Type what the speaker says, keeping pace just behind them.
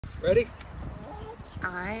Ready?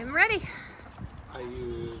 I'm ready. Are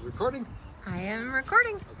you recording? I am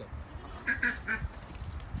recording. Okay.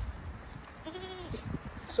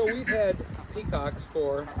 So we've had peacocks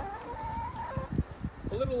for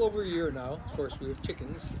a little over a year now. Of course, we have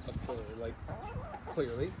chickens up to, like,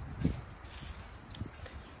 clearly.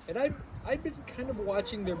 And I've been kind of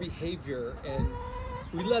watching their behavior, and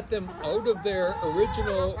we let them out of their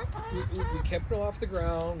original, we kept them off the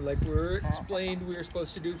ground like we were explained we were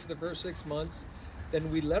supposed to do for the first 6 months.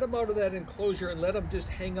 Then we let them out of that enclosure and let them just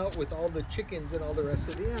hang out with all the chickens and all the rest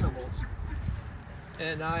of the animals.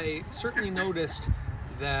 And I certainly noticed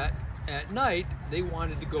that at night they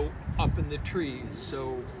wanted to go up in the trees.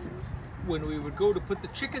 So when we would go to put the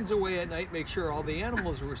chickens away at night, make sure all the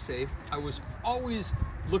animals were safe, I was always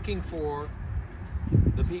looking for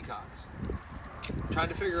the peacocks, trying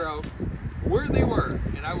to figure out where they were.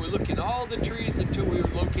 And I would look in all the trees until we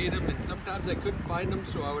would locate them, and sometimes I couldn't find them,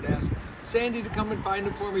 so I would ask Sandy to come and find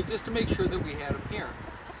them for me just to make sure that we had them here.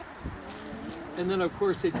 And then of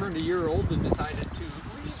course they turned a year old and decided to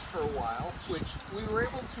leave for a while, which we were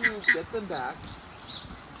able to get them back.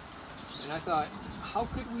 And I thought, how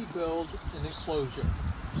could we build an enclosure?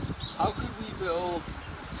 How could we build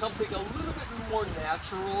something a little bit more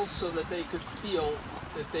natural so that they could feel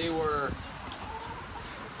that they were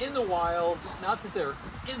in the wild? Not that they're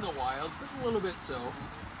in the wild, but a little bit so.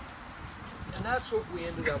 And that's what we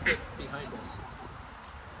ended up with behind us.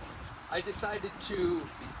 I decided to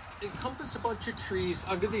encompass a bunch of trees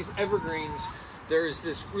under these evergreens. There's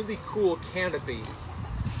this really cool canopy,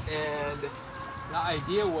 and the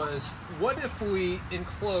idea was, what if we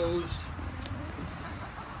enclosed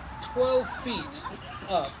 12 feet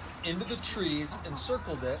up into the trees and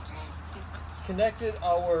circled it, connected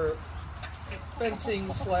our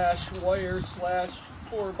fencing slash wire slash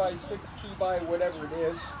 4x6 2x whatever it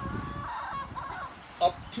is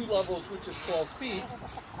up 2 levels, which is 12 feet.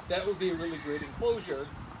 That would be a really great enclosure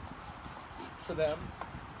for them.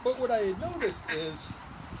 But what I had noticed is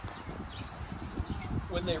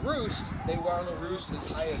when they roost, they want to roost as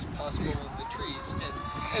high as possible in the trees.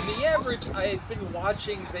 And the average I had been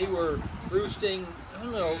watching, they were roosting, I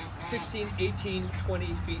don't know, 16, 18, 20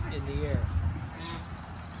 feet in the air.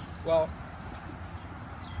 Well,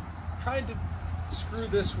 trying to screw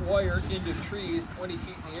this wire into trees 20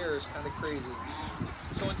 feet in the air is kind of crazy.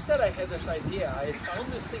 So instead I had this idea. I had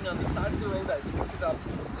found this thing on the side of the road. I picked it up.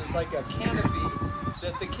 There's like a canopy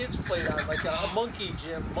that the kids played on, like a monkey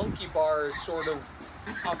gym, monkey bars sort of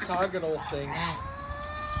octagonal thing.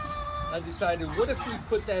 I decided, what if we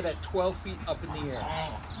put that at 12 feet up in the air?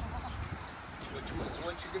 Which was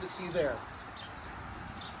what you're going to see there.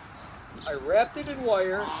 I wrapped it in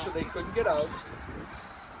wire so they couldn't get out.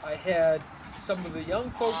 I had some of the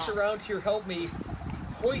young folks around here help me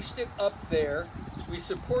hoist it up there. We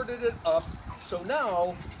supported it up, so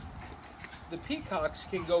now the peacocks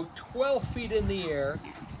can go 12 feet in the air,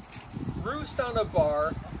 roost on a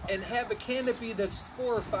bar, and have a canopy that's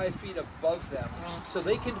 4 or 5 feet above them, so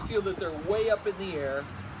they can feel that they're way up in the air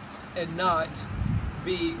and not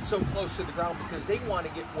be so close to the ground, because they want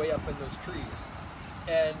to get way up in those trees.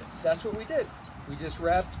 And that's what we did. We just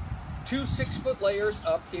wrapped 2 6-foot layers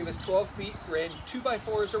up, gave us 12 feet, ran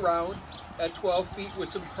 2x4s around at 12 feet with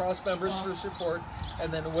some cross members for support,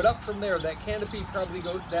 and then went up from there. That canopy probably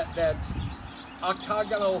goes, that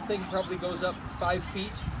octagonal thing probably goes up 5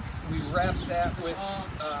 feet. We wrapped that with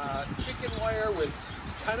chicken wire, with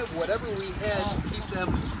kind of whatever we had to keep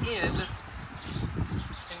them in,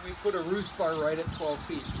 and we put a roost bar right at 12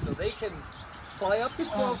 feet. So they can fly up to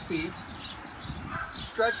 12 feet,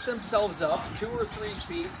 stretch themselves up 2 or 3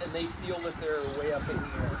 feet, and they feel that they're way up in the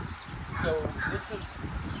air. So this is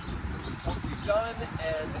what we've done,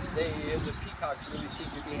 and the peacocks really seem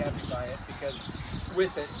to be happy by it, because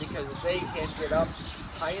they can get up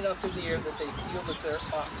high enough in the air that they feel that they're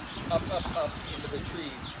up into the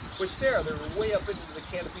trees, which they're way up into the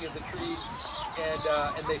canopy of the trees,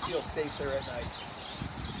 and they feel safe there at night.